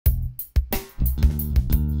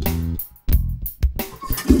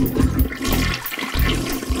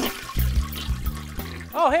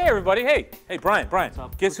Oh, hey, everybody. Hey, Brian.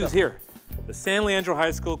 Guess who's up? here? The San Leandro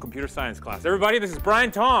High School Computer Science class. Everybody, this is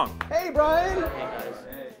Brian Tong. Hey, Brian. Hey, guys.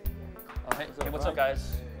 Oh, hey, what's up,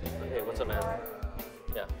 guys? Hey, what's up, man?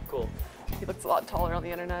 Yeah, cool. He looks a lot taller on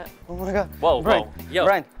the internet. Oh my God. Whoa, Brian. whoa. Yo.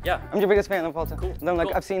 Brian. Yeah. I'm your biggest fan of all time. Cool. I'm like,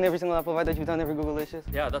 Cool. I've seen every single Apple Byte that you've done, every Googleicious.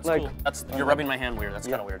 Yeah, that's like, cool. You're rubbing my hand weird. That's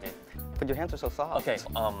kind of weird, dude. But your hands are so soft. Okay,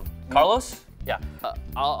 Carlos? Yeah.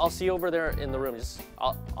 I'll see you over there in the room.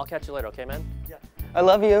 I'll catch you later, okay, man? Yeah. I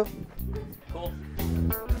love you. Cool.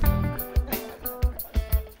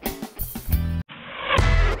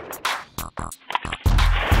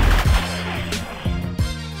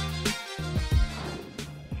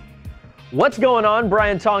 What's going on?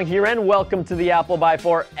 Brian Tong here, and welcome to the Apple Buy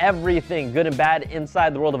for everything good and bad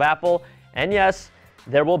inside the world of Apple. And yes,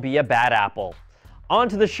 there will be a bad Apple. On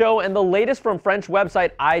to the show, and the latest from French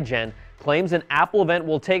website iGen claims an Apple event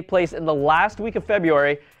will take place in the last week of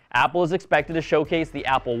February. Apple is expected to showcase the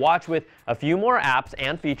Apple Watch with a few more apps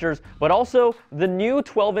and features, but also the new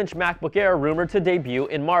 12-inch MacBook Air rumored to debut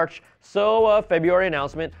in March, so a February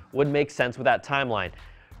announcement would make sense with that timeline.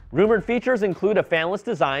 Rumored features include a fanless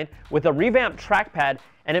design with a revamped trackpad,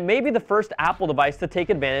 and it may be the first Apple device to take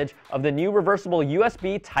advantage of the new reversible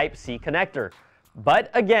USB Type-C connector.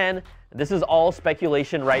 But again, this is all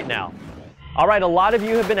speculation right now. All right, a lot of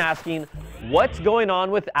you have been asking what's going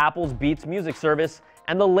on with Apple's Beats music service,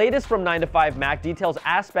 and the latest from 9 to 5 Mac details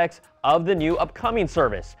aspects of the new upcoming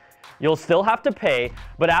service. You'll still have to pay,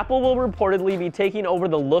 but Apple will reportedly be taking over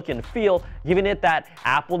the look and feel, giving it that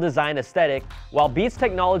Apple design aesthetic, while Beats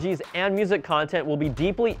technologies and music content will be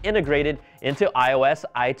deeply integrated into iOS,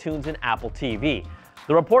 iTunes, and Apple TV.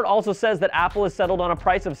 The report also says that Apple has settled on a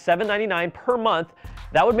price of $7.99 per month.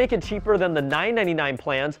 That would make it cheaper than the $9.99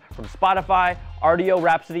 plans from Spotify, RDO,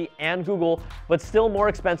 Rhapsody, and Google, but still more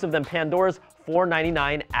expensive than Pandora's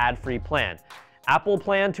 $4.99 ad-free plan. Apple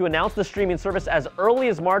planned to announce the streaming service as early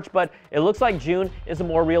as March, but it looks like June is a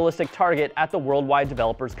more realistic target at the Worldwide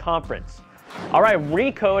Developers Conference. All right,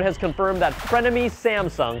 Recode has confirmed that frenemy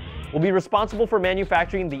Samsung will be responsible for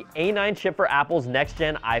manufacturing the A9 chip for Apple's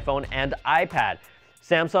next-gen iPhone and iPad.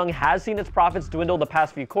 Samsung has seen its profits dwindle the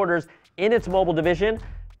past few quarters in its mobile division,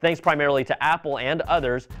 thanks primarily to Apple and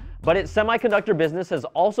others, but its semiconductor business has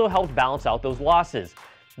also helped balance out those losses.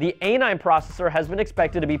 The A9 processor has been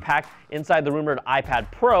expected to be packed inside the rumored iPad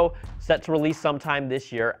Pro, set to release sometime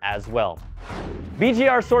this year as well.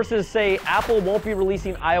 BGR sources say Apple won't be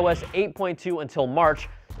releasing iOS 8.2 until March.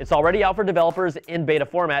 It's already out for developers in beta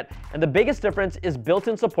format, and the biggest difference is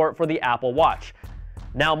built-in support for the Apple Watch.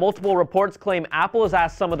 Now, multiple reports claim Apple has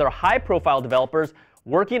asked some of their high-profile developers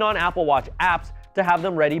working on Apple Watch apps to have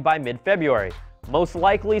them ready by mid-February. Most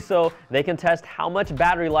likely so they can test how much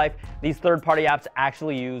battery life these third-party apps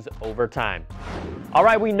actually use over time. All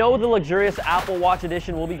right, we know the luxurious Apple Watch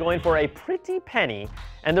Edition will be going for a pretty penny,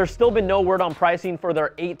 and there's still been no word on pricing for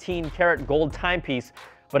their 18-karat gold timepiece,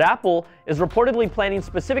 but Apple is reportedly planning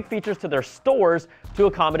specific features to their stores to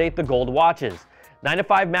accommodate the gold watches. 9 to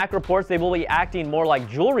 5 Mac reports they will be acting more like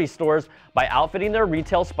jewelry stores by outfitting their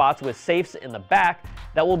retail spots with safes in the back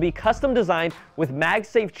that will be custom designed with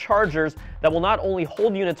MagSafe chargers that will not only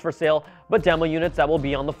hold units for sale, but demo units that will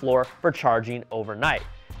be on the floor for charging overnight.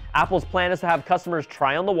 Apple's plan is to have customers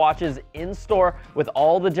try on the watches in store with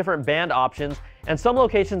all the different band options, and some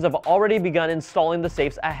locations have already begun installing the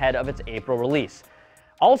safes ahead of its April release.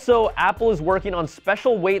 Also, Apple is working on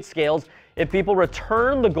special weight scales if people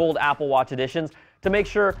return the gold Apple Watch editions to make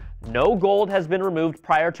sure no gold has been removed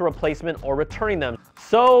prior to replacement or returning them.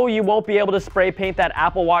 So you won't be able to spray paint that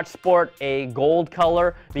Apple Watch Sport a gold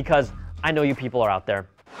color, because I know you people are out there.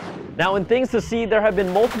 Now, in things to see, there have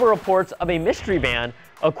been multiple reports of a mystery van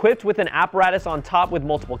equipped with an apparatus on top with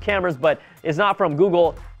multiple cameras, but it's not from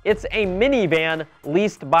Google. It's a minivan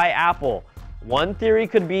leased by Apple. One theory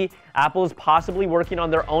could be Apple is possibly working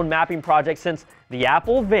on their own mapping project, since the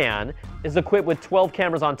Apple van is equipped with 12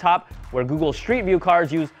 cameras on top, where Google Street View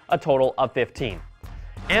cars use a total of 15.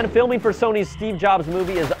 And filming for Sony's Steve Jobs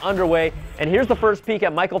movie is underway, and here's the first peek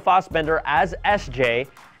at Michael Fassbender as SJ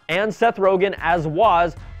and Seth Rogen as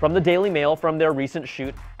Woz from the Daily Mail from their recent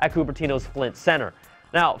shoot at Cupertino's Flint Center.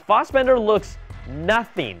 Now, Fassbender looks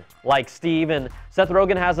nothing like Steve, and Seth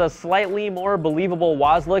Rogen has a slightly more believable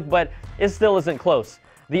Woz look, but it still isn't close.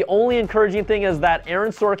 The only encouraging thing is that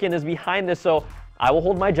Aaron Sorkin is behind this, so I will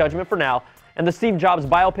hold my judgment for now, and the Steve Jobs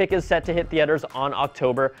biopic is set to hit theaters on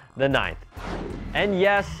October the 9th. And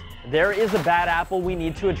yes, there is a bad Apple we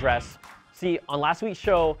need to address. See, on last week's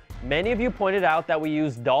show, many of you pointed out that we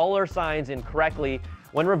use dollar signs incorrectly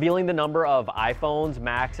when revealing the number of iPhones,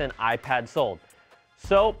 Macs, and iPads sold.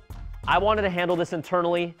 So I wanted to handle this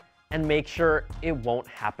internally, and make sure it won't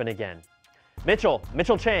happen again. Mitchell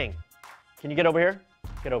Chang, can you get over here?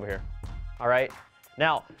 Get over here. All right.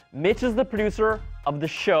 Now, Mitch is the producer of the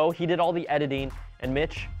show. He did all the editing. And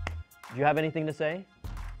Mitch, do you have anything to say?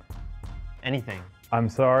 Anything? I'm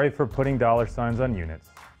sorry for putting dollar signs on units.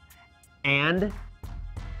 And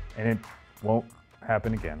it won't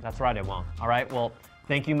happen again. That's right, it won't. All right, well,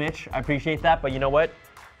 thank you, Mitch. I appreciate that, but you know what?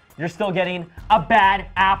 You're still getting a bad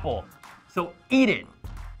apple. So eat it.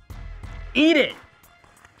 Eat it.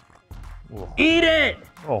 Ugh. Eat it.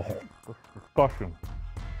 Oh, disgusting.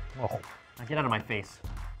 Oh. Now get out of my face.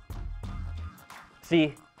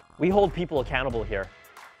 See, we hold people accountable here.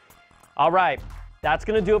 All right, that's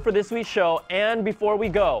gonna do it for this week's show. And before we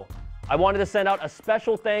go, I wanted to send out a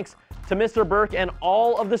special thanks to Mr. Burke and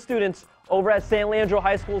all of the students over at San Leandro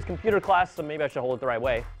High School's computer class, so maybe I should hold it the right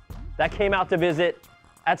way, that came out to visit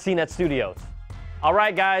at CNET Studios. All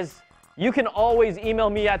right, guys, you can always email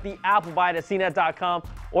me at theapplebyte@cnet.com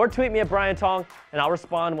or tweet me at Brian Tong, and I'll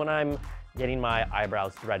respond when I'm getting my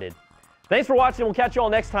eyebrows threaded. Thanks for watching. We'll catch you all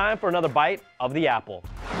next time for another Bite of the Apple.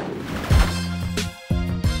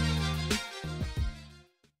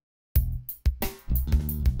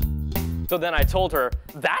 So then I told her,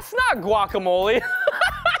 that's not guacamole.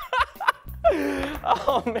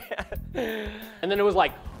 Oh, man. And then it was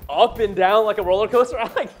like up and down like a roller coaster. I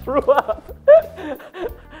like threw up.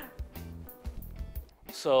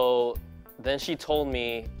 So then she told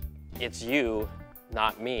me, it's you,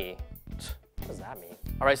 not me. What does that mean?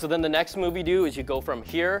 All right, so then the next move you do is you go from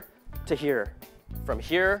here to here. From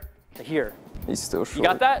here to here. He's still short. You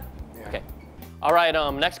got that? Yeah. Okay. All right,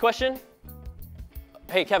 next question.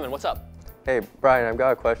 Hey, Kevin, what's up? Hey, Brian, I've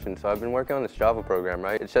got a question. So I've been working on this Java program,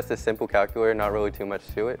 right? It's just a simple calculator, not really too much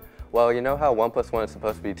to it. Well, you know how 1 + 1 is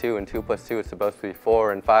supposed to be 2, and 2 + 2 is supposed to be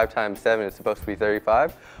 4, and 5 times 7 is supposed to be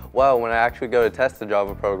 35? Well, when I actually go to test the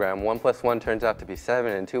Java program, 1 + 1 turns out to be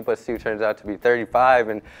 7, and 2 + 2 turns out to be 35,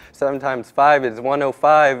 and 7 times 5 is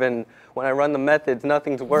 105, and when I run the methods,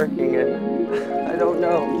 nothing's working, and I don't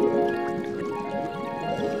know.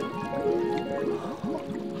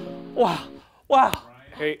 Wow, wow.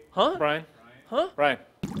 Hey, Huh? Brian? Huh? Brian,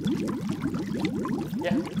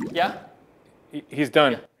 Yeah, yeah? he's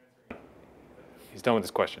done. He's done with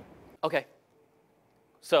this question. Okay.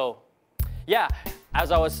 So, yeah,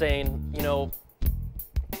 as I was saying, you know,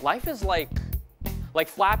 life is like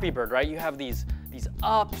Flappy Bird, right? You have these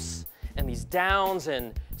ups and these downs,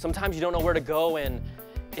 and sometimes you don't know where to go, and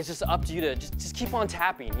it's just up to you to just keep on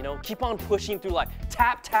tapping, you know? Keep on pushing through life.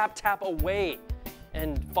 Tap, tap, tap away,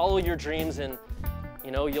 and follow your dreams, and,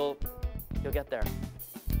 you know, you'll get there.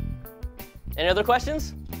 Any other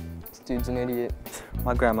questions? This dude's an idiot.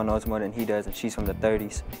 My grandma knows more than he does, and she's from the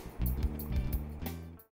 30s.